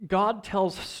God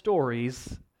tells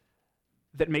stories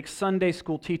that make Sunday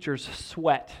school teachers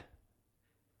sweat,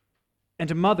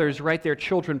 and mothers write their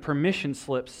children permission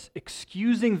slips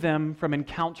excusing them from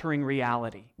encountering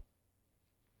reality.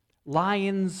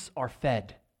 Lions are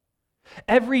fed.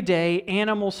 Every day,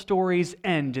 animal stories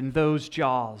end in those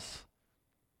jaws.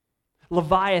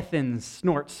 Leviathan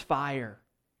snorts fire.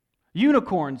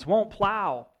 Unicorns won't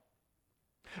plow.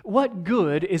 What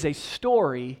good is a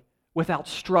story without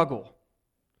struggle?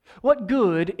 What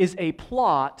good is a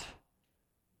plot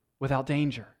without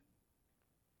danger?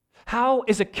 How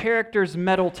is a character's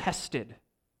mettle tested?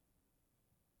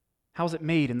 How is it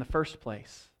made in the first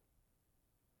place?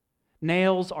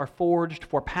 Nails are forged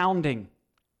for pounding.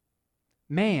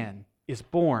 Man is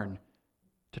born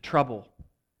to trouble.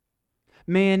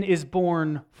 Man is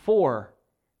born for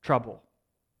trouble.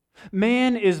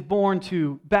 Man is born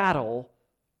to battle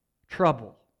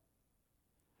trouble.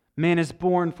 Man is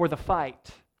born for the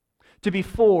fight, to be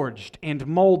forged and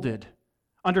molded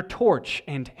under torch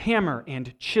and hammer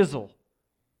and chisel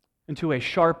into a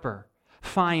sharper,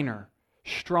 finer,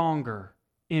 stronger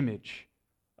image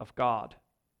of God.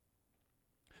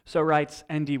 So writes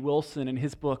N.D. Wilson in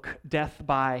his book, Death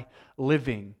by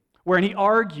Living, wherein he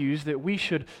argues that we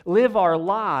should live our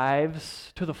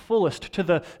lives to the fullest, to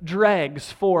the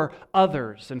dregs for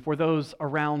others and for those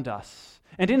around us.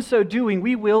 And in so doing,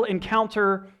 we will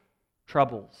encounter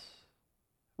troubles.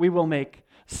 We will make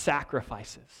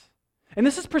sacrifices. And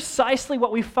this is precisely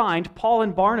what we find Paul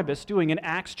and Barnabas doing in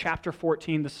Acts chapter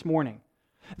 14 this morning.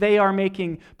 They are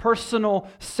making personal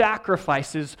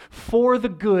sacrifices for the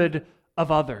good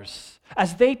of others,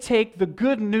 as they take the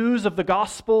good news of the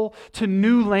gospel to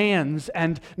new lands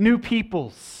and new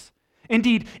peoples.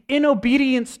 Indeed, in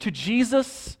obedience to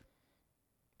Jesus,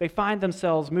 they find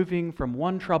themselves moving from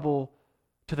one trouble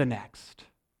to the next.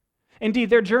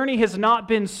 Indeed, their journey has not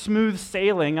been smooth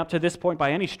sailing up to this point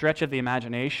by any stretch of the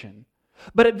imagination.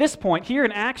 But at this point, here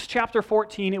in Acts chapter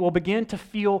 14, it will begin to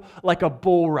feel like a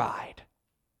bull ride.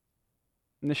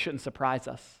 And this shouldn't surprise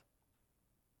us.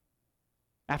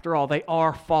 After all, they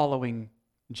are following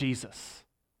Jesus,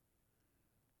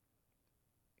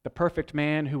 the perfect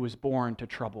man who was born to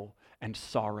trouble and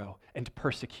sorrow and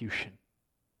persecution.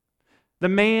 The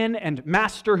man and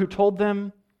master who told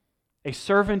them, "A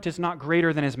servant is not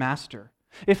greater than his master.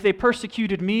 If they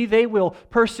persecuted me, they will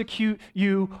persecute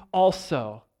you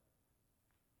also."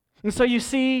 And so you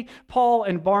see, Paul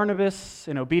and Barnabas,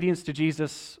 in obedience to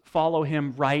Jesus, follow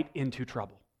him right into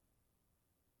trouble.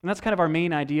 And that's kind of our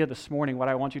main idea this morning, what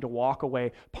I want you to walk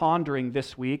away pondering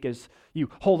this week as you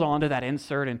hold on to that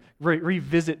insert and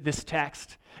revisit this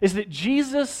text, is that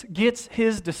Jesus gets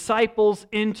his disciples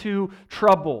into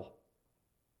trouble.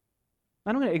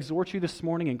 I'm going to exhort you this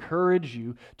morning, encourage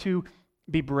you to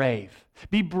be brave.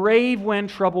 Be brave when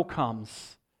trouble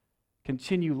comes.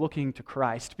 Continue looking to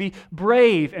Christ. Be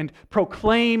brave and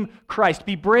proclaim Christ.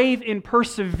 Be brave in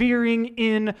persevering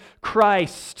in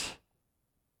Christ.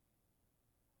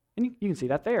 And you can see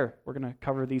that there. We're going to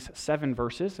cover these 7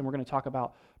 verses, and we're going to talk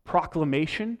about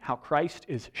proclamation, how Christ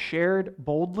is shared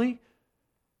boldly,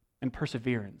 and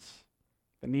perseverance,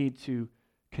 the need to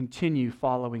continue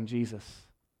following Jesus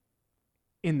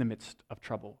in the midst of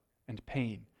trouble and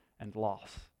pain and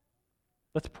loss.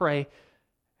 Let's pray,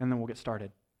 and then we'll get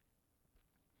started.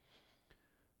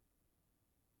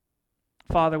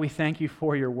 Father, we thank you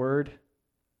for your word,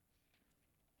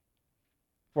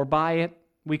 for by it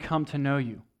we come to know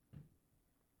you.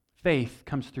 Faith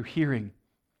comes through hearing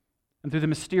and through the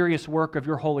mysterious work of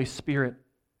your Holy Spirit,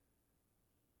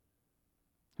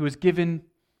 who is given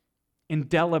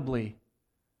indelibly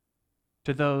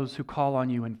to those who call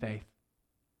on you in faith.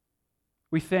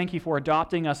 We thank you for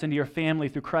adopting us into your family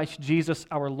through Christ Jesus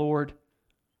our Lord.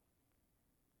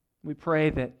 We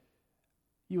pray that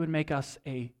you would make us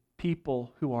a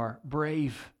people who are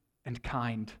brave and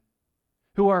kind,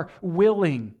 who are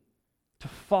willing to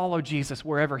follow Jesus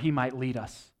wherever he might lead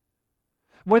us.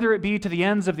 Whether it be to the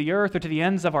ends of the earth or to the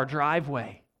ends of our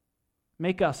driveway,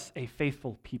 make us a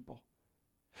faithful people.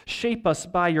 Shape us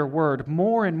by your word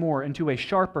more and more into a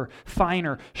sharper,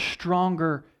 finer,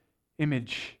 stronger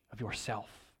image of yourself.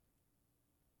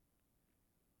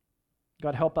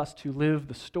 God, help us to live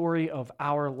the story of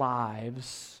our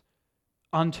lives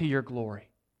unto your glory.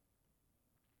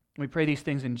 We pray these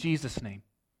things in Jesus' name.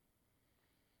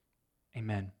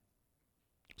 Amen.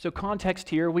 So context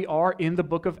here, we are in the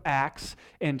book of Acts,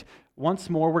 and once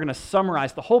more we're going to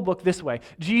summarize the whole book this way.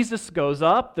 Jesus goes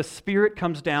up, the Spirit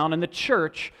comes down, and the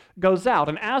church goes out.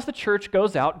 And as the church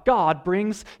goes out, God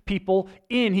brings people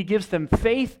in. He gives them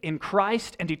faith in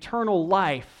Christ and eternal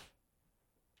life.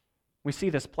 We see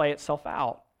this play itself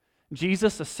out.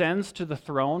 Jesus ascends to the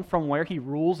throne from where he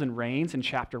rules and reigns in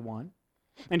chapter 1.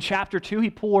 In chapter 2, he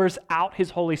pours out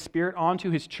his Holy Spirit onto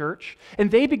his church,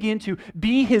 and they begin to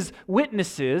be his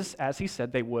witnesses, as he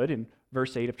said they would in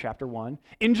verse 8 of chapter 1,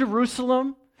 in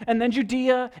Jerusalem, and then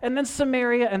Judea, and then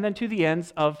Samaria, and then to the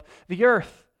ends of the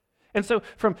earth. And so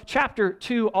from chapter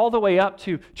 2 all the way up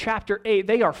to chapter 8,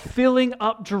 they are filling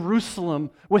up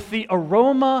Jerusalem with the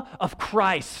aroma of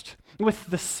Christ, with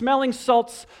the smelling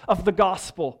salts of the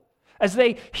gospel, as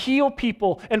they heal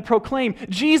people and proclaim,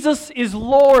 Jesus is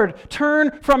Lord,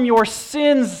 turn from your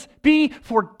sins, be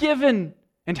forgiven,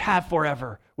 and have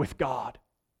forever with God.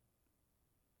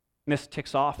 And this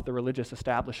ticks off the religious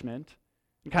establishment.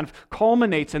 It kind of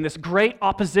culminates in this great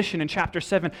opposition in chapter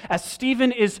 7 as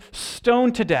Stephen is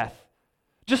stoned to death,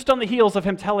 just on the heels of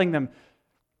him telling them,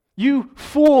 you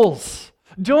fools,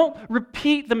 don't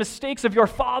repeat the mistakes of your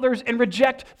fathers and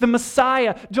reject the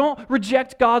Messiah. Don't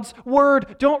reject God's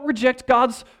word. Don't reject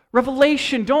God's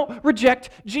revelation. Don't reject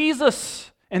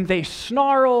Jesus. And they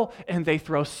snarl and they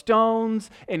throw stones,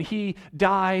 and he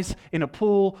dies in a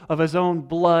pool of his own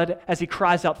blood as he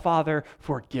cries out, Father,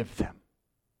 forgive them.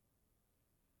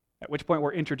 At which point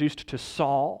we're introduced to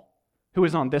Saul, who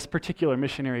is on this particular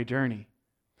missionary journey.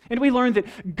 And we learn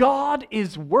that God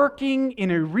is working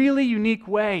in a really unique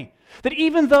way. That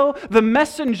even though the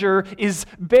messenger is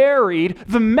buried,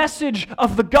 the message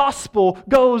of the gospel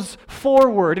goes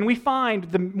forward. And we find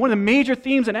one of the major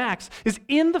themes in Acts is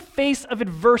in the face of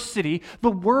adversity, the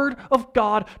word of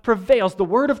God prevails. The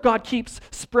word of God keeps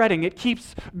spreading. It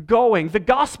keeps going. The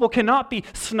gospel cannot be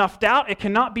snuffed out. It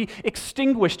cannot be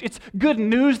extinguished. It's good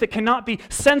news that cannot be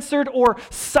censored or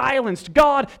silenced.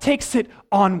 God takes it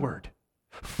onward,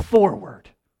 forward,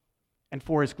 and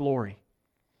for his glory.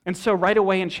 And so right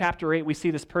away in chapter 8, we see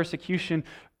this persecution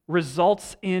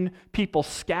results in people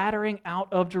scattering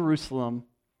out of Jerusalem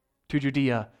to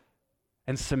Judea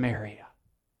and Samaria.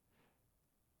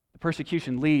 The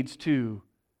persecution leads to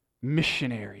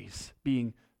missionaries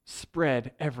being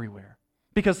spread everywhere.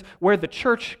 Because where the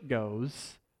church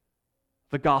goes,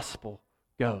 the gospel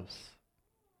goes.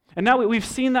 And now we've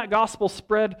seen that gospel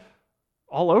spread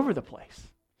all over the place.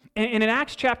 And in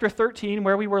Acts chapter 13,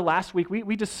 where we were last week,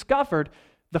 we discovered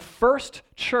the first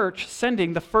church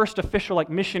sending the first official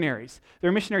missionaries. They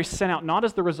were missionaries sent out not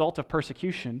as the result of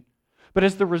persecution, but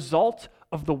as the result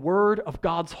of the word of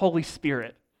God's Holy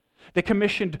Spirit. They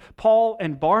commissioned Paul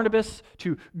and Barnabas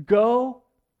to go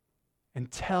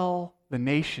and tell the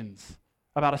nations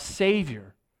about a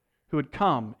Savior who had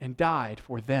come and died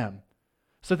for them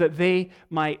so that they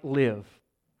might live.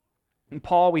 And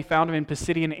Paul, we found him in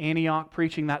Pisidian Antioch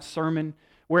preaching that sermon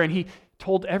wherein he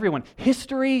told everyone,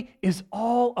 history is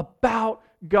all about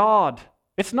God.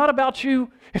 It's not about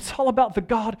you. It's all about the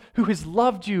God who has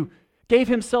loved you, gave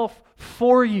himself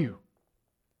for you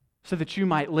so that you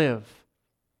might live.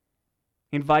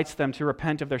 He invites them to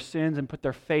repent of their sins and put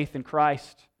their faith in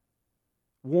Christ.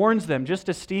 Warns them, just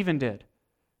as Stephen did,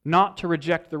 not to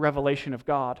reject the revelation of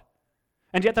God.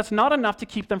 And yet that's not enough to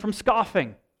keep them from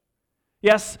scoffing.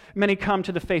 Yes, many come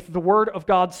to the faith. The word of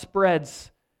God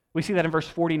spreads. We see that in verse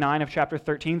 49 of chapter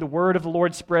 13. The word of the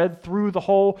Lord spread through the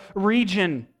whole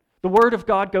region. The word of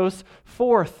God goes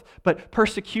forth, but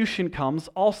persecution comes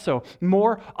also.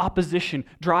 More opposition,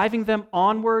 driving them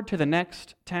onward to the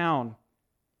next town.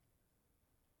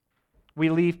 We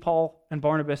leave Paul and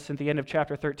Barnabas at the end of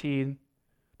chapter 13.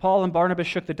 Paul and Barnabas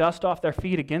shook the dust off their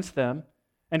feet against them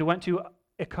and went to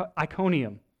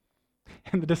Iconium.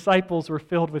 And the disciples were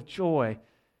filled with joy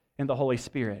in the Holy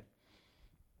Spirit.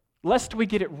 Lest we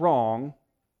get it wrong,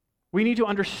 we need to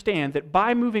understand that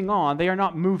by moving on, they are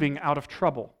not moving out of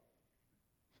trouble.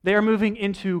 They are moving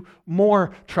into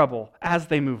more trouble as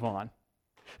they move on.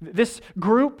 This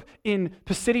group in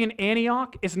Pisidian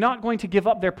Antioch is not going to give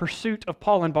up their pursuit of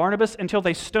Paul and Barnabas until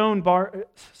they stone Paul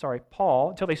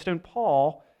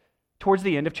towards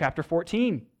the end of chapter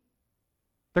 14.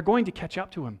 They're going to catch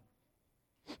up to him.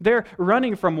 They're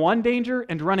running from one danger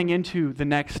and running into the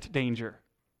next danger.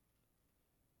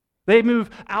 They move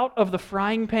out of the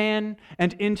frying pan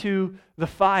and into the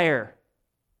fire.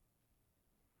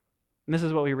 And this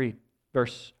is what we read,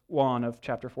 verse 1 of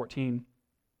chapter 14.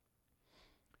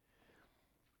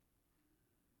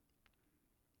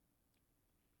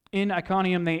 In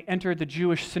Iconium, they entered the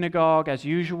Jewish synagogue as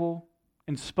usual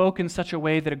and spoke in such a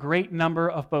way that a great number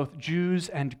of both Jews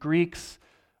and Greeks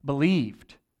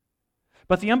believed.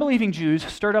 But the unbelieving Jews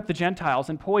stirred up the Gentiles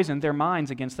and poisoned their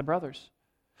minds against the brothers.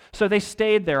 So they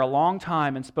stayed there a long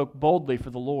time and spoke boldly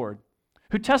for the Lord,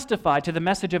 who testified to the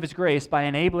message of his grace by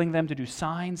enabling them to do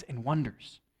signs and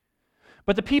wonders.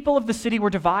 But the people of the city were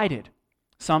divided,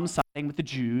 some siding with the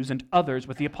Jews and others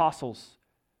with the apostles.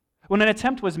 When an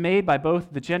attempt was made by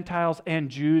both the Gentiles and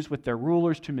Jews with their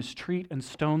rulers to mistreat and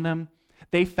stone them,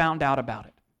 they found out about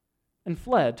it and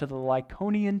fled to the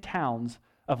Lycaonian towns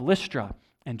of Lystra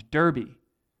and Derbe.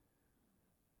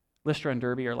 Lystra and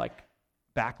Derbe are like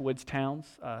backwoods towns.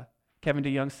 Kevin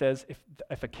DeYoung says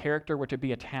if a character were to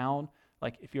be a town,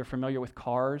 like if you're familiar with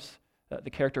Cars, the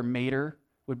character Mater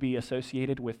would be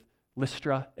associated with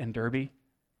Lystra and Derbe.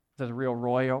 That's a real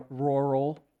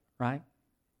rural, right?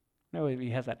 No, he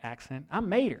has that accent. I'm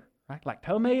Mater, right? Like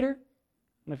Tomater. I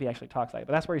don't know if he actually talks like it,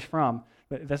 but that's where he's from.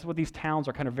 But that's what these towns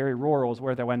are kind of very rural is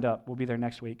where they'll end up. We'll be there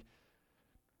next week.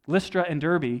 Lystra and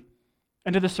Derbe,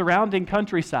 and to the surrounding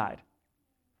countryside.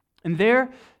 And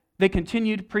there they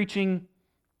continued preaching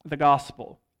the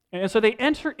gospel. And so they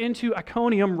enter into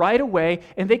Iconium right away,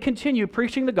 and they continue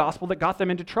preaching the gospel that got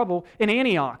them into trouble in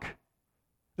Antioch.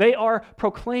 They are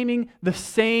proclaiming the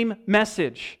same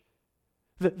message.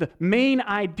 The main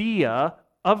idea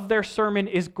of their sermon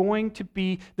is going to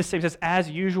be the same. It says, as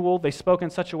usual, they spoke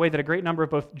in such a way that a great number of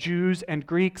both Jews and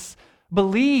Greeks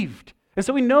believed. And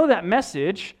so we know that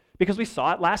message because we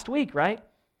saw it last week, right?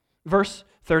 Verse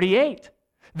 38.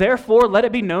 Therefore, let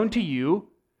it be known to you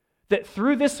that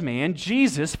through this man,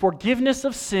 Jesus, forgiveness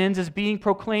of sins is being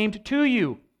proclaimed to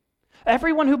you.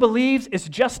 Everyone who believes is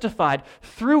justified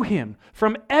through him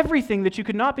from everything that you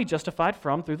could not be justified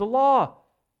from through the law.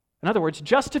 In other words,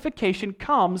 justification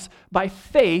comes by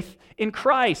faith in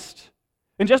Christ.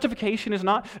 And justification is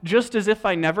not just as if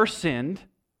I never sinned,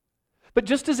 but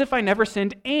just as if I never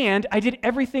sinned and I did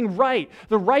everything right.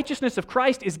 The righteousness of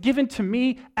Christ is given to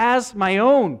me as my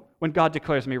own when God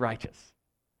declares me righteous.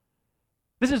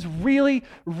 This is really,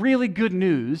 really good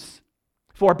news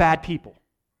for bad people.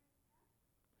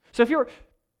 So if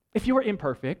you are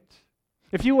imperfect,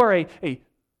 if you are a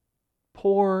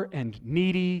poor and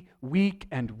needy, weak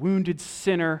and wounded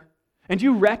sinner, and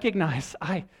you recognize,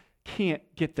 I can't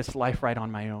get this life right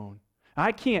on my own.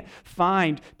 I can't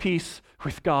find peace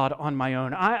with God on my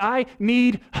own. I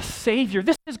need a Savior.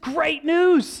 This is great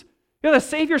news. The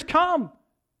Savior's come.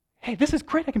 Hey, this is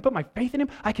great. I can put my faith in Him.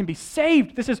 I can be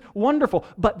saved. This is wonderful.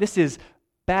 But this is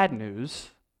bad news.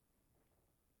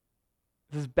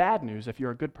 This is bad news if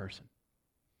you're a good person.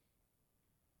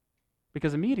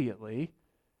 Because immediately,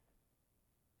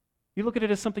 you look at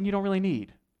it as something you don't really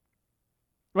need.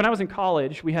 When I was in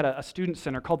college, we had a student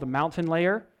center called the Mountain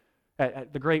Layer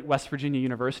at the great West Virginia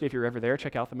University. If you're ever there,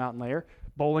 check out the Mountain Layer.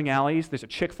 Bowling alleys, there's a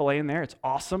Chick-fil-A in there. It's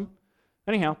awesome.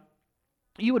 Anyhow,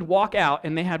 you would walk out,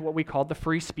 and they had what we called the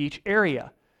free speech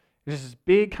area. There's this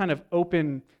big kind of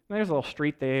open, there's a little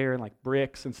street there and like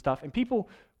bricks and stuff, and people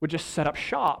would just set up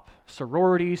shop,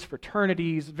 sororities,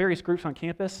 fraternities, various groups on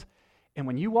campus, and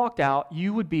when you walked out,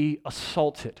 you would be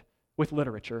assaulted with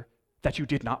literature that you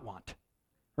did not want,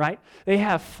 right? They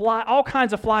have all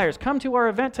kinds of flyers. Come to our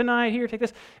event tonight, here, take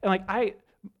this. And like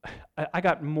I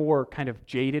got more kind of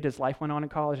jaded as life went on in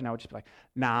college, and I would just be like,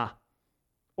 nah.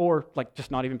 Or like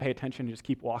just not even pay attention and just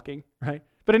keep walking, right?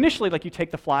 But initially, like you take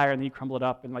the flyer and then you crumble it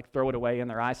up and like throw it away in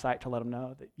their eyesight to let them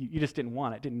know that you just didn't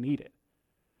want it, didn't need it.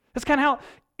 That's kind of how,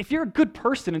 if you're a good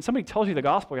person and somebody tells you the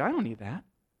gospel, you're like, I don't need that.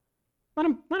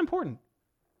 Not important.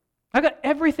 I've got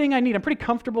everything I need. I'm pretty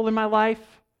comfortable in my life.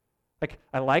 Like,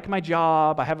 I like my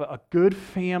job. I have a good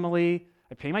family.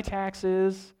 I pay my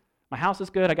taxes. My house is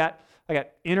good. I got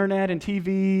internet and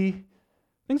TV.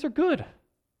 Things are good.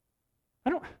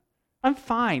 I'm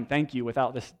fine, thank you,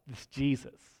 without this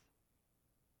Jesus.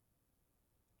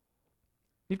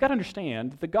 You've got to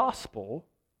understand the gospel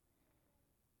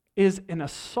is an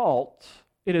assault.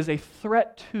 It is a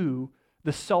threat to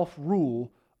the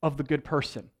self-rule of the good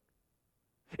person.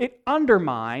 It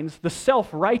undermines the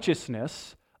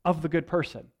self-righteousness of the good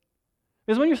person.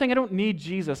 Because when you're saying, I don't need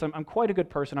Jesus, I'm quite a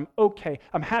good person, I'm okay,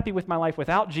 I'm happy with my life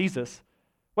without Jesus,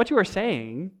 what you are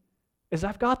saying is,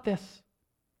 I've got this.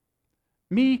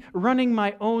 Me running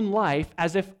my own life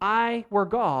as if I were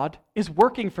God is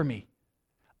working for me.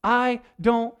 I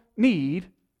don't need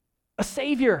a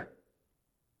Savior.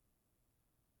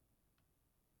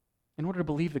 In order to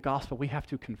believe the gospel, we have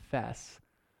to confess,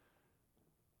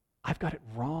 I've got it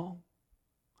wrong.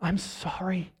 I'm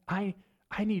sorry. I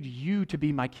need you to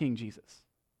be my King, Jesus.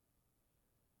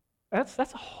 That's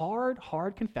a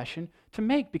hard confession to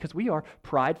make because we are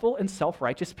prideful and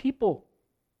self-righteous people.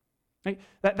 Right?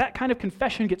 That kind of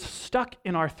confession gets stuck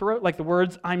in our throat like the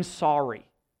words, I'm sorry.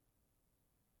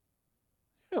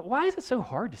 Why is it so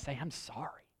hard to say I'm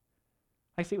sorry?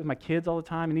 I see it with my kids all the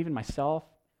time and even myself.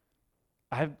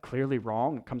 I'm clearly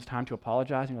wrong. It comes time to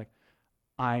apologize. And you're like,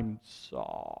 I'm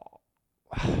sorry.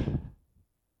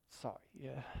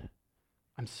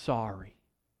 I'm sorry.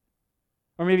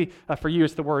 Or maybe for you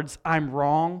it's the words, I'm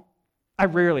wrong. I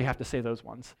rarely have to say those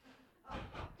ones.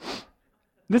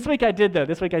 This week I did, though.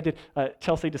 This week I did.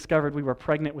 Chelsea discovered we were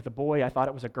pregnant with a boy. I thought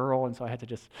it was a girl, and so I had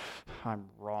to I'm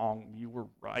wrong. You were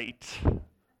right.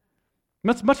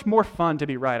 It's much more fun to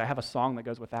be right. I have a song that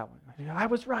goes with that one. I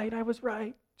was right. I was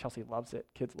right. Chelsea loves it.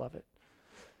 Kids love it.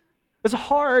 It's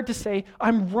hard to say,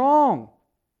 I'm wrong.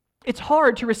 It's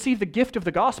hard to receive the gift of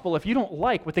the gospel if you don't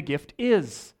like what the gift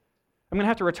is. I'm going to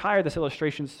have to retire this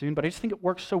illustration soon, but I just think it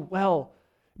works so well.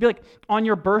 It'd be like on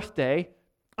your birthday,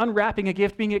 unwrapping a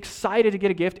gift, being excited to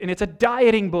get a gift, and it's a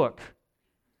dieting book.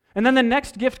 And then the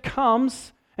next gift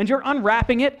comes, and you're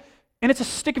unwrapping it, and it's a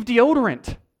stick of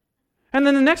deodorant. And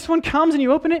then the next one comes, and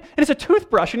you open it, and it's a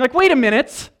toothbrush. And you're like, wait a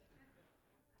minute.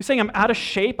 You're saying I'm out of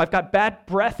shape, I've got bad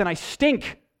breath, and I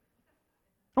stink.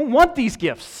 I don't want these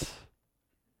gifts.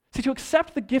 See, to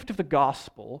accept the gift of the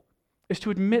gospel is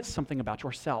to admit something about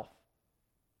yourself.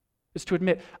 It's to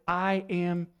admit, I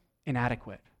am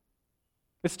inadequate.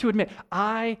 It's to admit,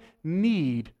 I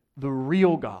need the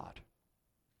real God.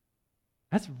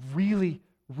 That's really,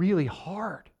 really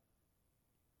hard.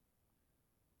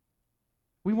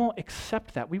 We won't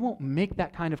accept that. We won't make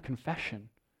that kind of confession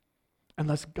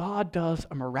unless God does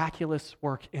a miraculous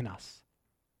work in us.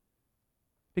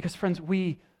 Because, friends,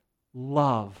 we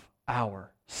love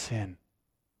our sin.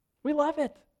 We love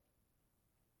it.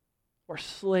 We're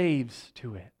slaves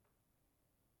to it.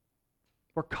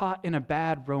 We're caught in a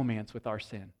bad romance with our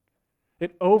sin.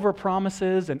 It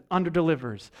overpromises and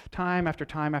underdelivers time after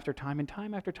time after time, and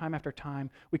time after time after time,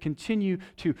 we continue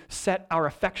to set our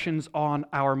affections on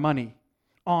our money,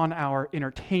 on our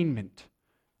entertainment,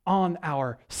 on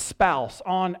our spouse,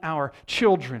 on our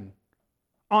children,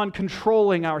 on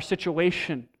controlling our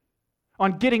situation,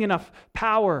 on getting enough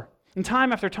power. And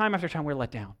time after time after time, we're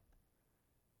let down.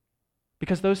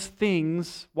 Because those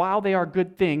things, while they are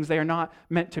good things, they are not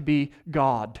meant to be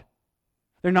God.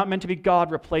 They're not meant to be God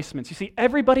replacements. You see,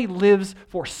 everybody lives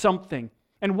for something.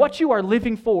 And what you are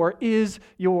living for is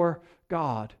your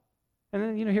God. And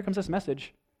then, here comes this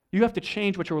message. You have to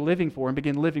change what you're living for and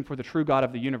begin living for the true God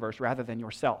of the universe rather than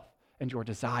yourself and your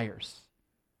desires.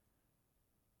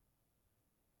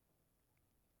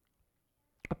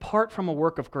 Apart from a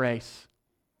work of grace,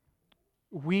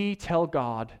 we tell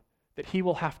God that He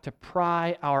will have to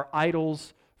pry our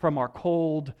idols from our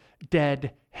cold,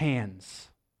 dead hands.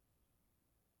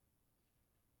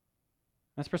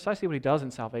 That's precisely what He does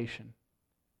in salvation.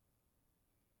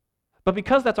 But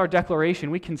because that's our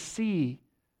declaration, we can see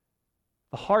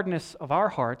the hardness of our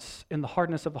hearts in the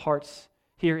hardness of the hearts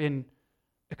here in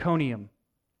Iconium.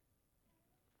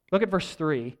 Look at verse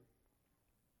 3.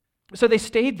 So they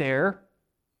stayed there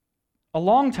a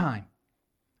long time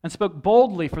and spoke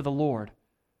boldly for the Lord,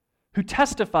 who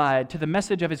testified to the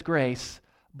message of His grace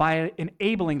by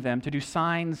enabling them to do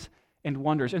signs and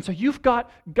wonders. And so you've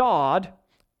got God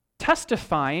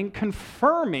testifying,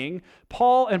 confirming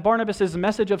Paul and Barnabas'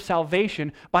 message of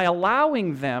salvation by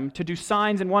allowing them to do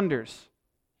signs and wonders.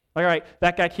 All right,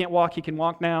 that guy can't walk, he can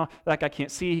walk now. That guy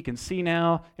can't see, he can see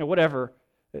now. Whatever.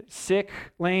 Sick,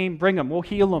 lame, bring them, we'll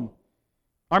heal them.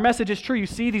 Our message is true. You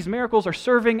see, these miracles are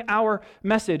serving our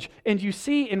message. And you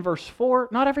see in verse 4,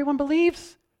 not everyone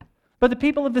believes. But the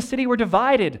people of the city were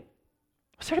divided.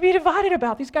 What's there to be divided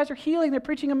about? These guys are healing. They're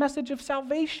preaching a message of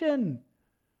salvation.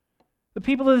 The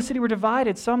people of the city were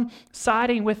divided, some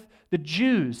siding with the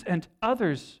Jews and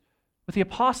others with the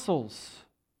apostles.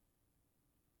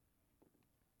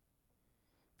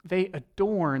 They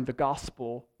adorn the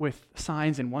gospel with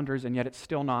signs and wonders, and yet it's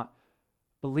still not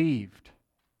believed.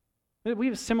 We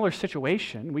have a similar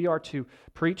situation. We are to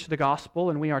preach the gospel,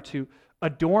 and we are to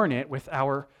adorn it with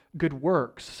our good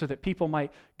works so that people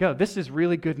might go, this is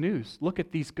really good news. Look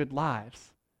at these good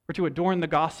lives. We're to adorn the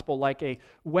gospel like a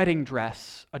wedding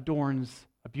dress adorns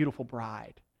a beautiful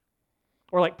bride.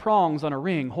 Or like prongs on a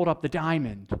ring hold up the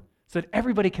diamond so that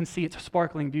everybody can see its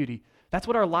sparkling beauty. That's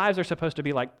what our lives are supposed to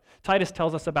be like. Titus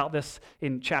tells us about this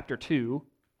in chapter 2.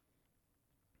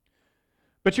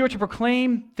 But you are to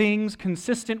proclaim things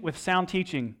consistent with sound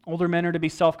teaching. Older men are to be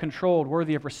self-controlled,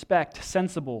 worthy of respect,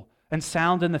 sensible, and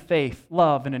sound in the faith,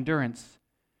 love, and endurance.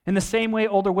 In the same way,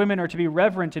 older women are to be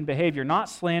reverent in behavior, not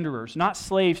slanderers, not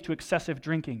slaves to excessive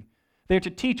drinking. They are to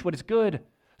teach what is good,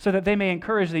 so that they may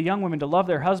encourage the young women to love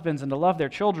their husbands and to love their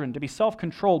children, to be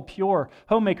self-controlled, pure,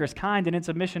 homemakers, kind, and in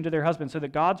submission to their husbands, so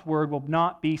that God's word will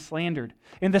not be slandered.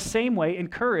 In the same way,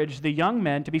 encourage the young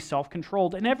men to be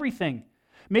self-controlled in everything.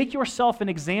 Make yourself an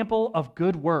example of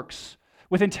good works,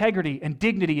 with integrity and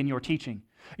dignity in your teaching.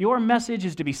 Your message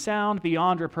is to be sound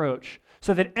beyond reproach,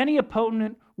 so that any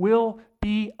opponent will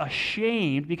be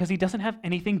ashamed because he doesn't have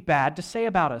anything bad to say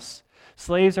about us.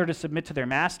 Slaves are to submit to their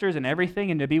masters in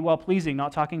everything and to be well-pleasing,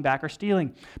 not talking back or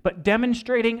stealing, but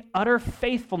demonstrating utter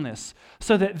faithfulness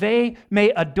so that they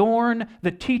may adorn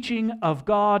the teaching of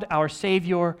God our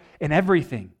Savior in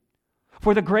everything.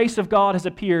 For the grace of God has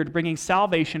appeared, bringing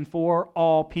salvation for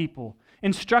all people,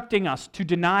 instructing us to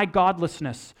deny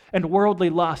godlessness and worldly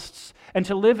lusts, and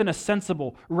to live in a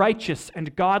sensible, righteous,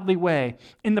 and godly way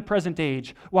in the present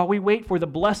age, while we wait for the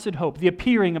blessed hope, the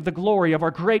appearing of the glory of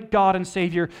our great God and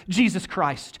Savior, Jesus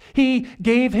Christ. He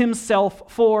gave himself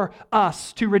for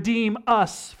us to redeem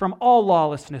us from all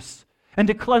lawlessness and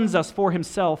to cleanse us for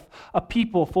himself, a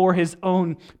people for his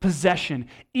own possession,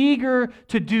 eager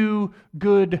to do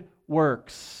good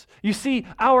works. You see,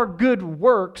 our good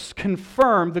works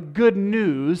confirm the good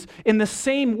news in the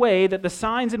same way that the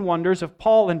signs and wonders of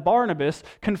Paul and Barnabas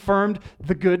confirmed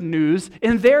the good news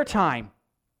in their time.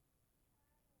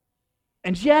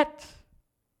 And yet,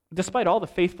 despite all the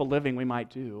faithful living we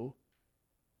might do,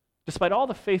 despite all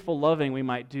the faithful loving we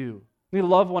might do, we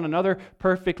love one another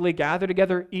perfectly, gather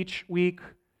together each week,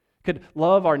 could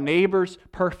love our neighbors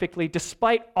perfectly.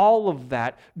 Despite all of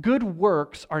that, good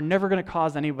works are never going to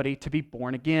cause anybody to be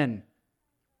born again.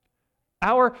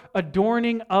 Our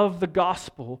adorning of the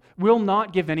gospel will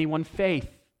not give anyone faith.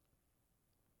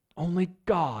 Only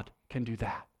God can do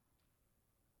that.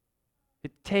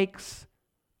 It takes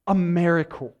a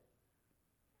miracle.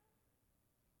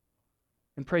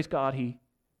 And praise God, He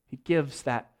gives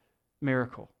that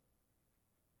miracle.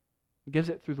 He gives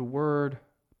it through the word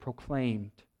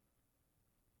proclaimed.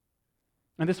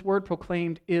 And this word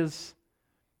proclaimed is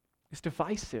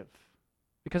divisive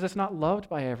because it's not loved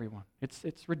by everyone.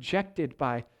 It's rejected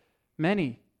by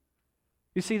many.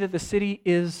 You see that the city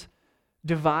is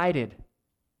divided.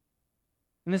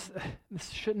 And this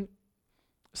shouldn't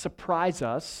surprise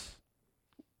us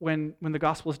when the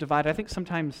gospel is divided. I think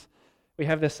sometimes we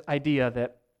have this idea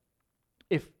that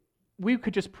if we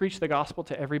could just preach the gospel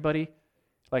to everybody,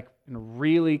 like in a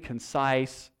really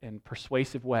concise and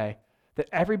persuasive way, that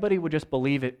everybody would just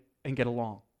believe it and get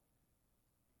along.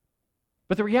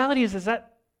 But the reality is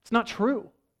that it's not true.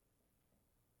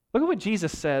 Look at what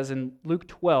Jesus says in Luke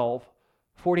 12,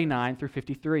 49 through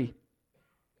 53.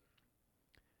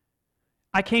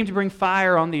 I came to bring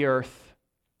fire on the earth,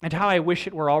 and how I wish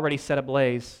it were already set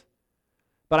ablaze.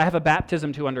 But I have a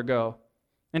baptism to undergo,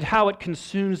 and how it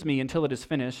consumes me until it is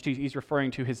finished. He's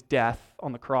referring to his death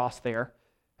on the cross there.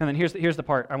 And then here's the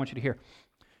part I want you to hear.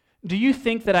 Do you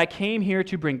think that I came here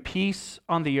to bring peace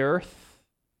on the earth?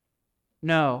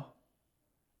 No,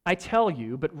 I tell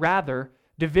you, but rather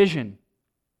division.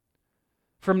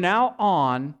 From now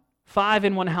on, 5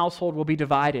 in one household will be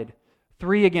divided,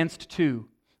 3 against 2,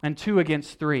 and 2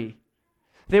 against 3.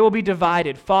 They will be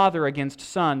divided, father against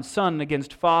son, son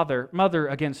against father, mother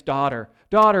against daughter,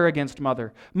 daughter against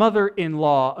mother,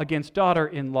 mother-in-law against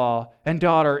daughter-in-law, and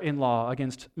daughter-in-law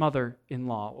against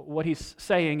mother-in-law. What he's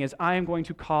saying is, I am going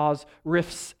to cause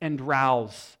rifts and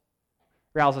rows.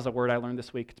 Rows is a word I learned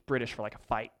this week. It's British for like a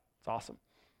fight. It's awesome.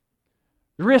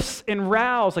 Rifts and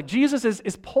rows. Like Jesus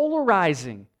is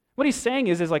polarizing. What he's saying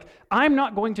is like, I'm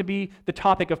not going to be the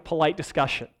topic of polite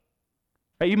discussion.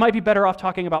 Right? You might be better off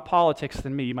talking about politics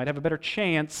than me. You might have a better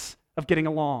chance of getting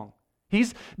along.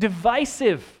 He's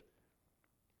divisive.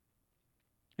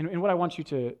 And what I want you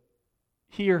to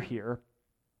hear here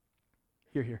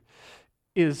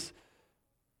is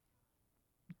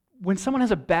when someone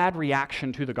has a bad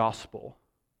reaction to the gospel,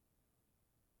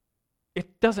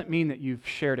 it doesn't mean that you've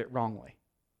shared it wrongly.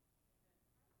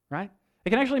 Right? It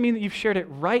can actually mean that you've shared it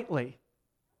rightly.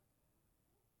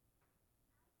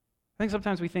 I think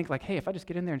sometimes we think like, hey, if I just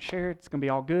get in there and share it, it's going to be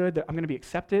all good, that I'm going to be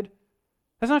accepted.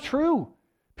 That's not true.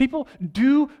 People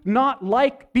do not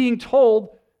like being told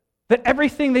that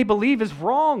everything they believe is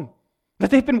wrong, that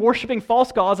they've been worshiping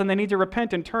false gods and they need to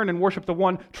repent and turn and worship the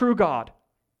one true God.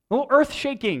 A little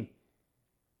earth-shaking.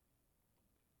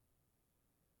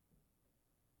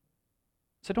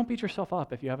 So don't beat yourself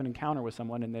up if you have an encounter with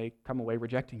someone and they come away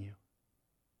rejecting you.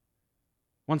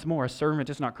 Once more, a servant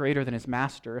is not greater than his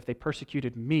master. If they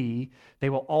persecuted me, they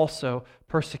will also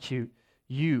persecute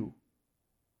you.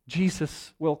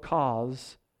 Jesus will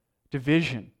cause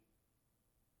division.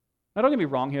 Now, don't get me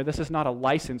wrong here. This is not a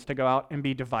license to go out and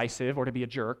be divisive or to be a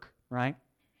jerk, right?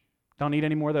 Don't need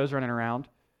any more of those running around.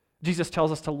 Jesus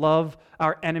tells us to love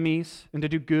our enemies and to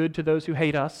do good to those who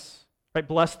hate us. Right?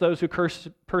 Bless those who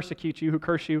persecute you, who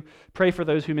curse you. Pray for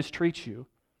those who mistreat you.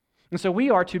 And so we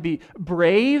are to be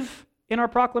brave in our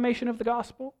proclamation of the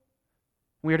gospel.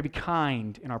 We are to be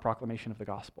kind in our proclamation of the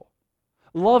gospel.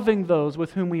 Loving those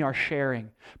with whom we are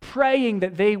sharing. Praying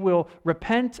that they will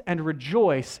repent and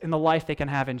rejoice in the life they can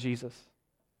have in Jesus.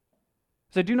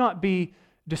 So do not be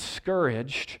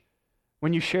discouraged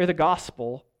when you share the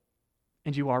gospel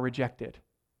and you are rejected.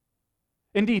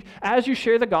 Indeed, as you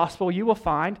share the gospel, you will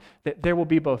find that there will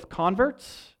be both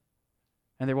converts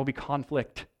and there will be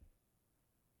conflict.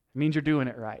 It means you're doing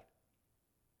it right.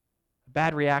 A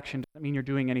bad reaction doesn't mean you're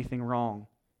doing anything wrong.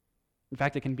 In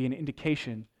fact, it can be an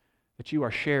indication that you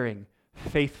are sharing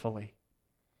faithfully.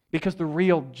 Because the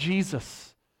real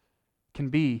Jesus can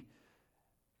be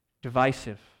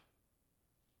divisive.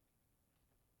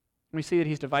 We see that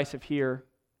he's divisive here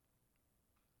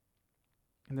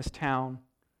in this town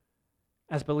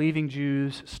as believing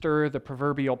Jews stir the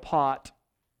proverbial pot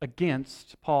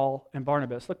against Paul and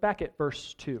Barnabas. Look back at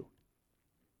verse 2.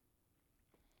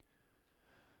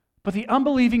 But the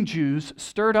unbelieving Jews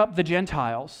stirred up the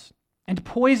Gentiles and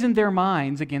poisoned their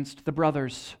minds against the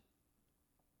brothers.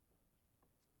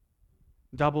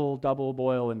 Double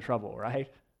boil in trouble,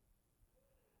 right?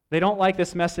 They don't like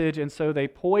this message, and so they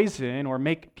poison or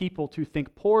make people to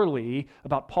think poorly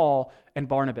about Paul and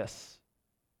Barnabas.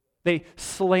 They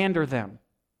slander them.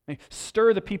 They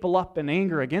stir the people up in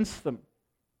anger against them.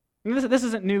 And this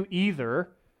isn't new either.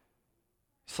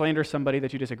 Slander somebody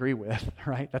that you disagree with,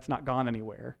 right? That's not gone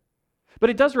anywhere. But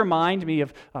it does remind me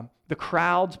of the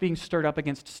crowds being stirred up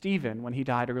against Stephen when he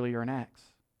died earlier in Acts.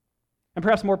 And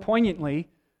perhaps more poignantly,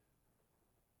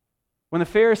 when the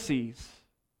Pharisees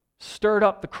stirred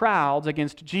up the crowds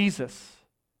against Jesus.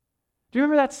 Do you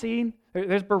remember that scene?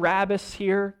 There's Barabbas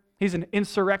here. He's an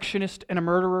insurrectionist and a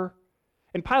murderer.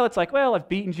 And Pilate's like, well, I've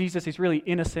beaten Jesus. He's really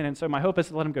innocent, and so my hope is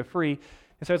to let him go free.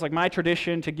 And so it's like my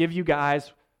tradition to give you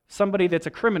guys somebody that's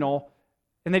a criminal,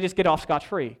 and they just get off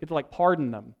scotch-free. You get to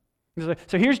pardon them.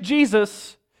 So here's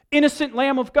Jesus, innocent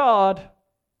Lamb of God,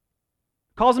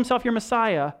 calls himself your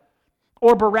Messiah,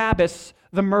 or Barabbas,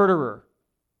 the murderer.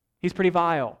 He's pretty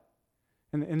vile.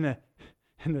 And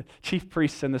the chief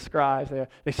priests and the scribes,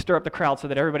 they stir up the crowd so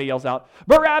that everybody yells out,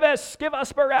 Barabbas, give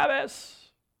us Barabbas.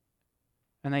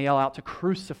 And they yell out to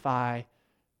crucify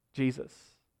Jesus.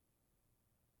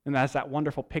 And that's that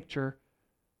wonderful picture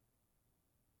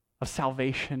of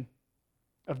salvation,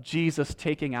 of Jesus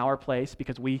taking our place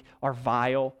because we are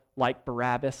vile like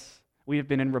Barabbas. We have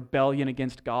been in rebellion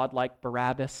against God like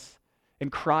Barabbas.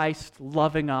 And Christ,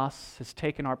 loving us, has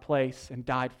taken our place and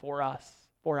died for us,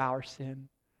 for our sin.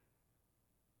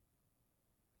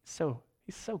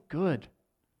 He's so good.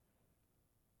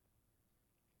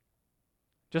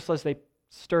 Just as they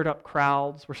stirred up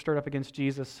crowds, were stirred up against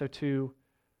Jesus, so too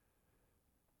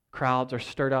crowds are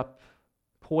stirred up,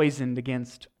 poisoned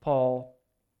against Paul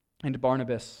and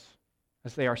Barnabas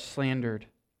as they are slandered.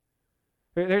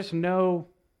 There's no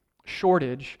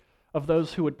shortage of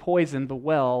those who would poison the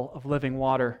well of living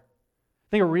water. I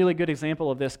think a really good example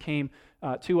of this came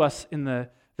to us in the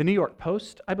New York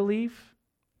Post, I believe.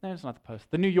 No, it's not the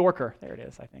Post. The New Yorker. There it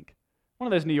is, I think. One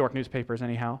of those New York newspapers,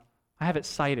 anyhow. I have it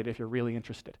cited if you're really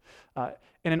interested. And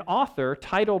an author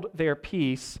titled their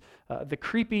piece, The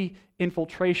Creepy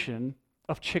Infiltration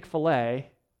of Chick-fil-A.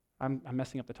 I'm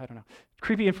messing up the title now.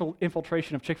 Creepy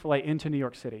Infiltration of Chick-fil-A into New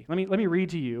York City. Let me read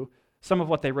to you some of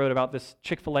what they wrote about this.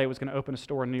 Chick-fil-A was going to open a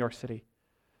store in New York City.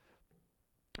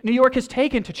 New York has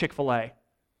taken to Chick-fil-A.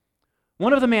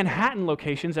 One of the Manhattan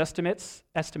locations estimates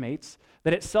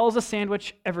that it sells a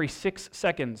sandwich every 6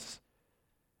 seconds.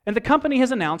 And the company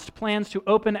has announced plans to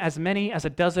open as many as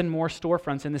a dozen more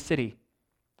storefronts in the city.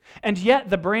 And yet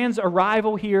the brand's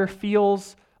arrival here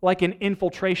feels like an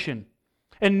infiltration,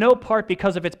 in no part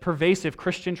because of its pervasive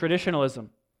Christian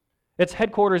traditionalism. Its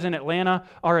headquarters in Atlanta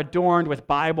are adorned with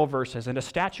Bible verses and a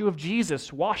statue of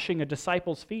Jesus washing a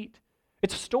disciple's feet.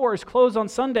 Its stores close on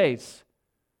Sundays.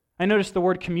 I noticed the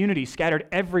word community scattered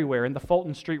everywhere in the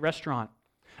Fulton Street restaurant.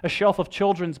 A shelf of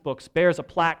children's books bears a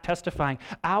plaque testifying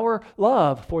our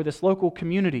love for this local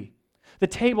community. The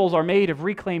tables are made of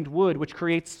reclaimed wood, which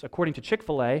creates, according to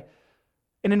Chick-fil-A,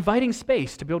 an inviting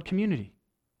space to build community.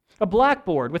 A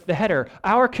blackboard with the header,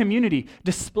 Our Community,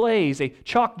 displays a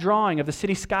chalk drawing of the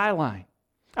city skyline.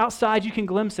 Outside, you can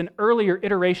glimpse an earlier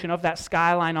iteration of that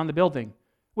skyline on the building,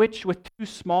 which, with 2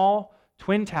 small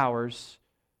twin towers,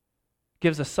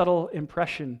 gives a subtle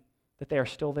impression that they are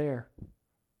still there,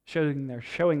 showing their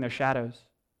shadows.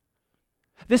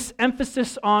 This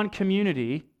emphasis on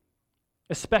community,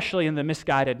 especially in the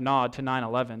misguided nod to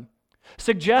 9/11,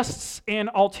 suggests an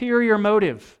ulterior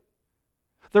motive.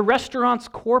 The restaurant's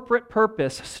corporate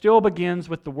purpose still begins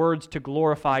with the words to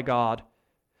glorify God,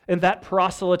 and that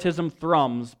proselytism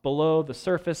thrums below the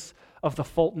surface of the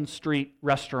Fulton Street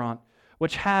restaurant,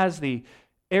 which has the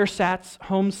ersatz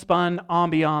homespun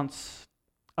ambiance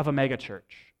of a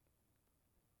megachurch.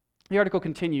 The article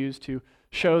continues to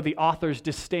show the author's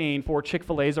disdain for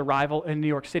Chick-fil-A's arrival in New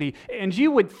York City. And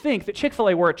you would think that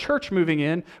Chick-fil-A were a church moving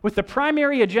in with the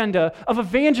primary agenda of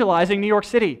evangelizing New York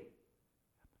City.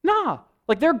 Nah,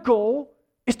 like their goal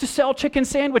is to sell chicken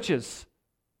sandwiches.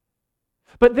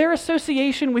 But their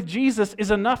association with Jesus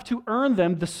is enough to earn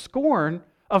them the scorn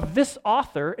of this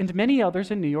author and many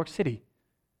others in New York City,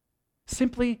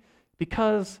 simply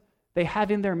because they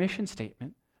have in their mission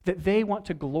statement that they want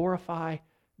to glorify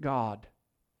God.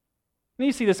 And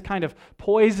you see this kind of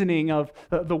poisoning of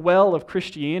the well of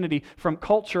Christianity from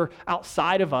culture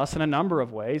outside of us in a number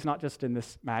of ways, not just in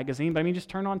this magazine, but I mean, just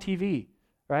turn on TV,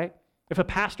 right? If a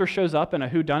pastor shows up in a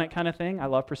whodunit kind of thing, I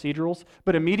love procedurals,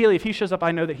 but immediately if he shows up,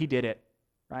 I know that he did it,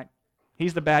 right?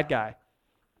 He's the bad guy.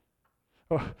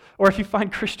 Or if you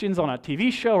find Christians on a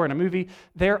TV show or in a movie,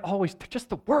 they're just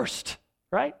the worst,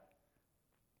 right?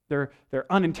 They're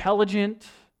unintelligent,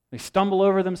 they stumble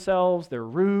over themselves, they're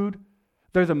rude,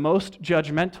 they're the most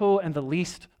judgmental and the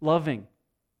least loving.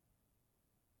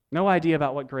 No idea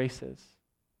about what grace is.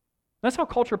 That's how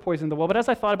culture poisoned the well. But as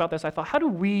I thought about this, I thought, how do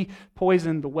we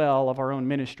poison the well of our own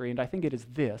ministry? And I think it is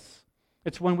this.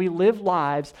 It's when we live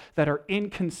lives that are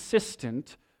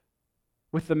inconsistent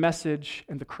with the message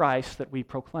and the Christ that we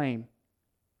proclaim.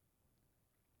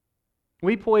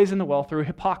 We poison the well through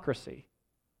hypocrisy.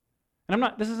 And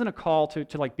this isn't a call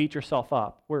to like beat yourself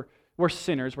up. We're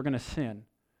sinners, we're going to sin.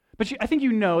 But I think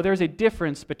you know there's a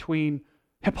difference between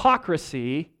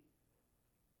hypocrisy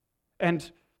and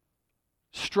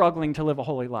struggling to live a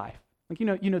holy life. Like you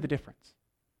know the difference.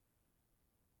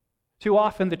 Too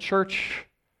often the church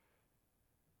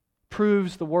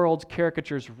proves the world's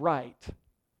caricatures right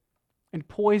and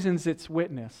poisons its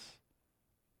witness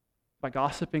by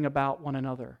gossiping about one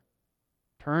another,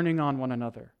 turning on one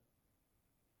another,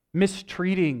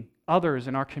 mistreating others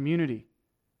in our community,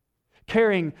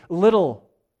 caring little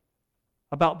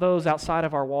about those outside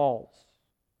of our walls.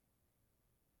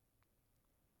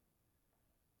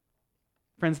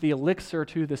 Friends, the elixir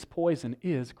to this poison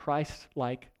is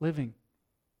Christ-like living.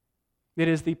 It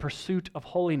is the pursuit of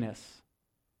holiness.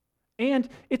 And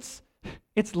it's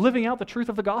living out the truth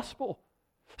of the gospel.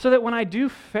 So that when I do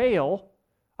fail,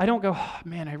 I don't go, oh,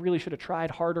 man, I really should have tried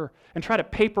harder and try to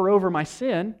paper over my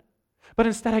sin. But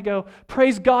instead I go,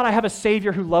 praise God, I have a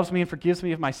Savior who loves me and forgives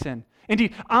me of my sin.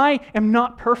 Indeed, I am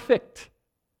not perfect.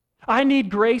 I need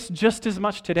grace just as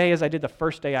much today as I did the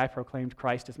first day I proclaimed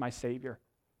Christ as my Savior.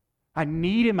 I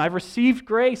need Him. I've received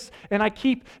grace, and I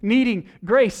keep needing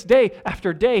grace day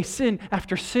after day, sin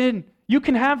after sin. You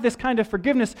can have this kind of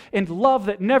forgiveness and love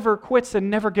that never quits and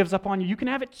never gives up on you. You can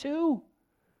have it too.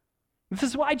 This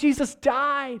is why Jesus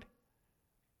died.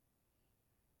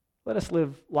 Let us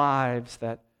live lives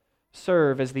that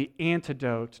serve as the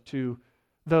antidote to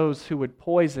those who would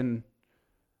poison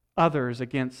others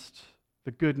against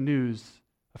the good news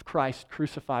of Christ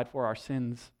crucified for our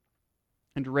sins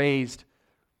and raised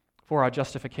for our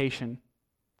justification.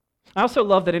 I also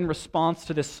love that in response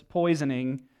to this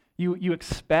poisoning, you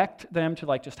expect them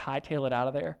to just hightail it out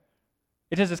of there.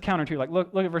 It is this counterintuitive.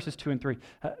 Look at verses 2 and 3.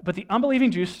 But the unbelieving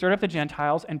Jews stirred up the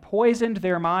Gentiles and poisoned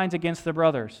their minds against the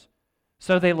brothers.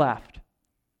 So they left.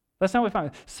 That's not what we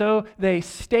find. So they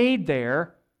stayed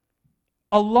there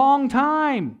a long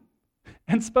time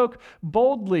and spoke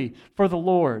boldly for the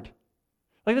Lord.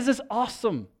 This is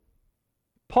awesome.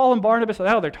 Paul and Barnabas,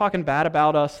 they're talking bad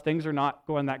about us. Things are not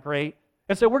going that great.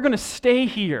 And so we're going to stay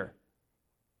here.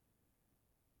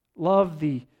 Love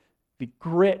the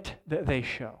grit that they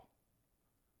show.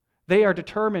 They are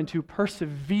determined to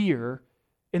persevere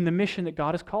in the mission that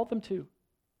God has called them to.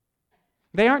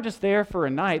 They aren't just there for a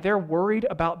night. They're worried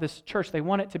about this church. They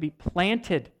want it to be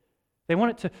planted. They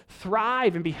want it to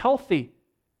thrive and be healthy.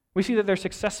 We see that they're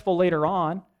successful later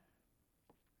on.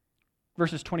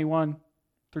 Verses 21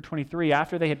 through 23,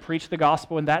 after they had preached the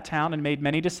gospel in that town and made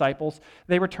many disciples,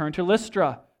 they returned to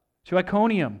Lystra, to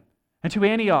Iconium, and to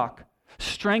Antioch,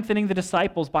 strengthening the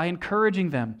disciples by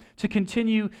encouraging them to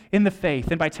continue in the faith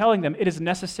and by telling them it is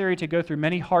necessary to go through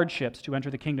many hardships to enter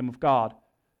the kingdom of God.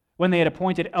 When they had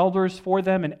appointed elders for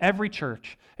them in every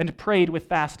church and prayed with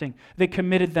fasting, they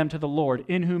committed them to the Lord,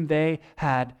 in whom they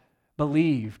had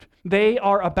believed. They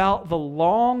are about the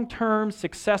long-term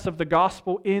success of the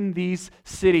gospel in these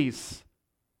cities.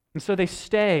 And so they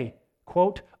stay,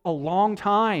 quote, a long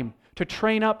time to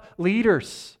train up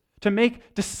leaders, to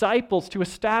make disciples, to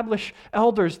establish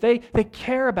elders. They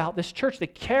care about this church. They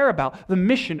care about the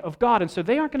mission of God. And so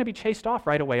they aren't going to be chased off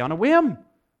right away on a whim.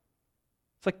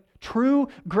 It's like true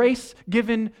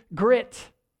grace-given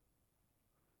grit.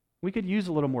 We could use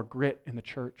a little more grit in the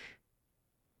church,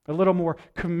 a little more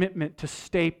commitment to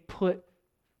stay put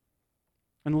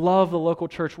and love the local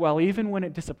church well, even when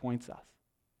it disappoints us.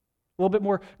 A little bit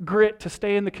more grit to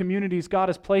stay in the communities God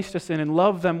has placed us in and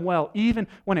love them well, even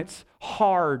when it's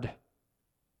hard.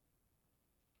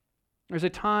 There's a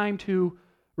time to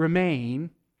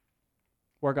remain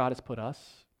where God has put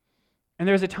us, and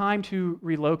there's a time to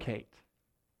relocate.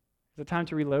 There's a time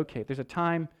to relocate. There's a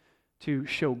time to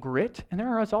show grit, and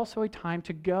there is also a time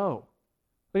to go.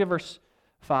 Look at verse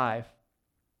 5.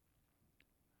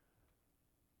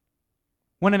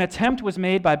 When an attempt was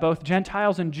made by both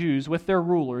Gentiles and Jews with their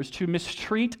rulers to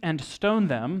mistreat and stone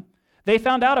them, they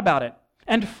found out about it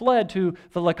and fled to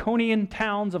the Lycaonian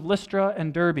towns of Lystra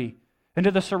and Derbe and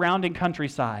to the surrounding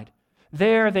countryside.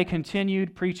 There they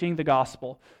continued preaching the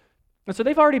gospel. And so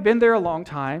they've already been there a long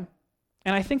time,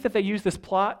 and I think that they use this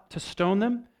plot to stone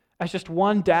them as just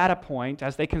one data point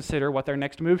as they consider what their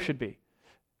next move should be.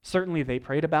 Certainly they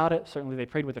prayed about it. Certainly they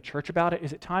prayed with the church about it.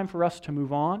 Is it time for us to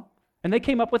move on? And they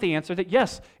came up with the answer that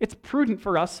yes, it's prudent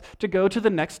for us to go to the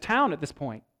next town at this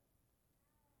point.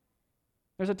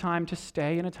 There's a time to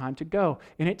stay and a time to go.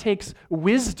 And it takes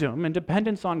wisdom and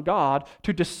dependence on God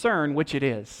to discern which it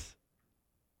is.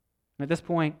 And at this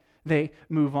point, they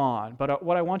move on. But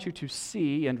what I want you to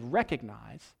see and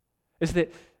recognize is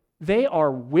that they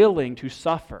are willing to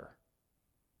suffer,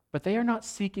 but they are not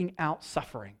seeking out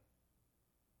suffering.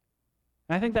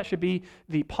 And I think that should be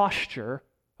the posture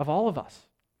of all of us.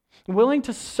 Willing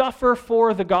to suffer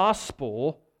for the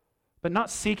gospel, but not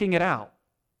seeking it out.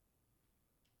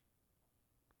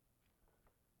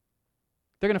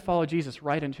 They're going to follow Jesus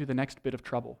right into the next bit of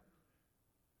trouble.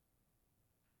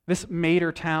 This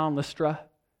Mater town, Lystra,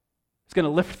 is going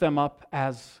to lift them up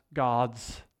as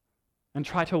gods and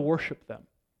try to worship them.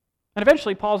 And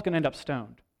eventually, Paul's going to end up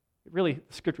stoned. The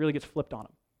script really gets flipped on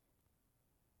him.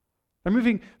 They're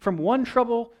moving from one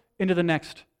trouble into the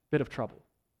next bit of trouble.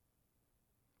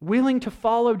 Willing to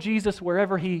follow Jesus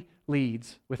wherever he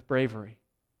leads with bravery.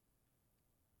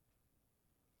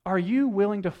 Are you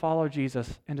willing to follow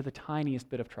Jesus into the tiniest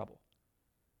bit of trouble?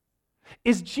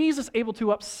 Is Jesus able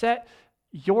to upset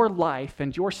your life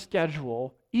and your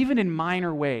schedule, even in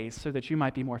minor ways, so that you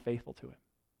might be more faithful to him?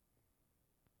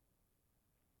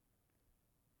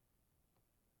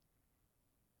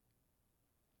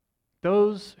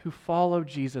 Those who follow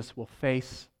Jesus will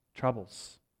face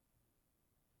troubles.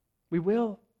 We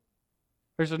will.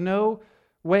 There's no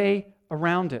way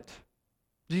around it.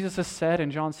 Jesus has said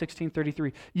in John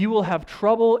 16:33, you will have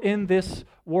trouble in this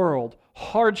world,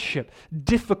 hardship,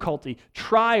 difficulty,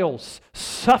 trials,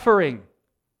 suffering.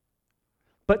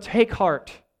 But take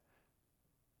heart.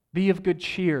 Be of good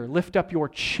cheer. Lift up your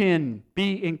chin.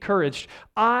 Be encouraged.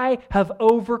 I have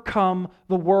overcome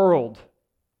the world.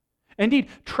 Indeed,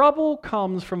 trouble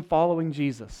comes from following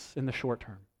Jesus in the short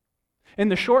term. In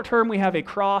the short term, we have a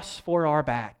cross for our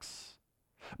backs.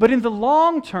 But in the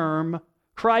long term,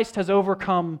 Christ has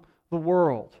overcome the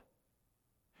world.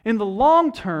 In the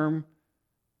long term,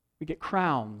 we get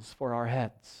crowns for our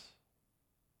heads.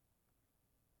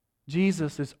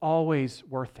 Jesus is always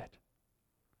worth it.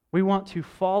 We want to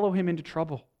follow him into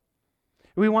trouble.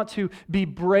 We want to be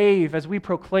brave as we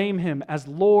proclaim him as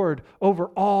Lord over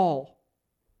all.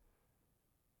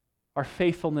 Our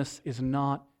faithfulness is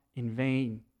not in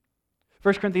vain.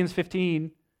 1 Corinthians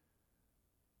 15,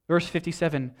 verse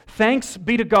 57, thanks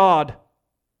be to God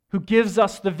who gives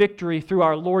us the victory through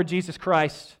our Lord Jesus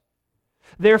Christ.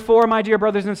 Therefore, my dear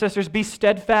brothers and sisters, be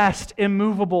steadfast,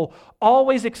 immovable,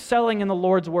 always excelling in the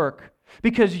Lord's work,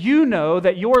 because you know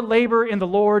that your labor in the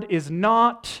Lord is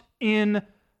not in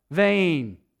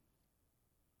vain.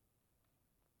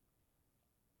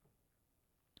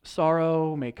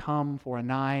 Sorrow may come for a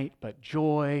night, but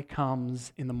joy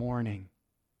comes in the morning.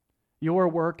 Your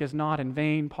work is not in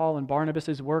vain. Paul and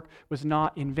Barnabas' work was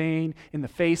not in vain. In the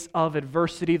face of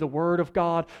adversity, the word of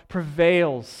God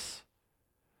prevails.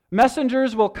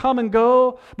 Messengers will come and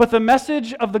go, but the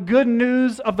message of the good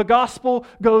news of the gospel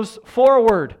goes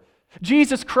forward.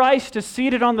 Jesus Christ is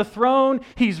seated on the throne.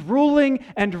 He's ruling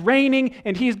and reigning,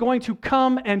 and he's going to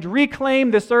come and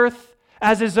reclaim this earth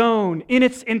as his own in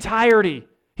its entirety.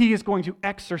 He is going to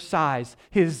exercise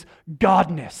his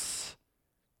godness.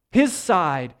 His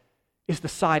side is the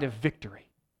side of victory.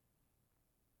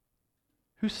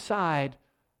 Whose side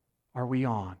are we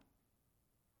on?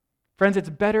 Friends, it's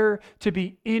better to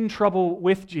be in trouble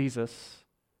with Jesus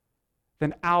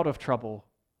than out of trouble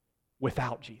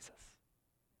without Jesus.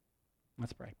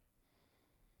 Let's pray.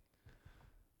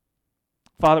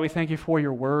 Father, we thank you for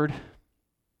your word.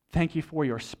 Thank you for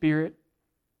your Spirit.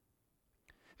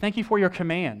 Thank you for your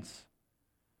commands.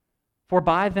 For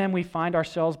by them we find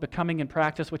ourselves becoming in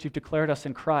practice what you've declared us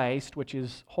in Christ, which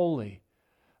is holy.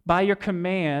 By your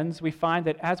commands, we find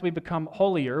that as we become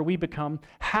holier, we become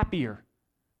happier.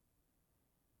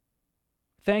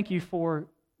 Thank you for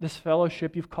this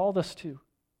fellowship you've called us to,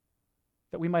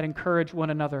 that we might encourage one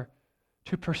another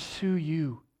to pursue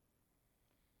you.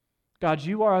 God,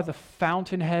 you are the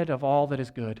fountainhead of all that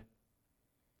is good.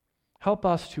 Help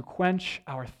us to quench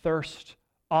our thirst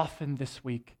often this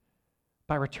week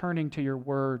by returning to your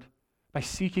word, by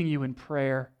seeking you in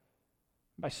prayer,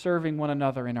 by serving one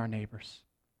another and our neighbors.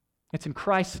 It's in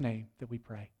Christ's name that we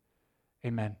pray.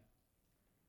 Amen.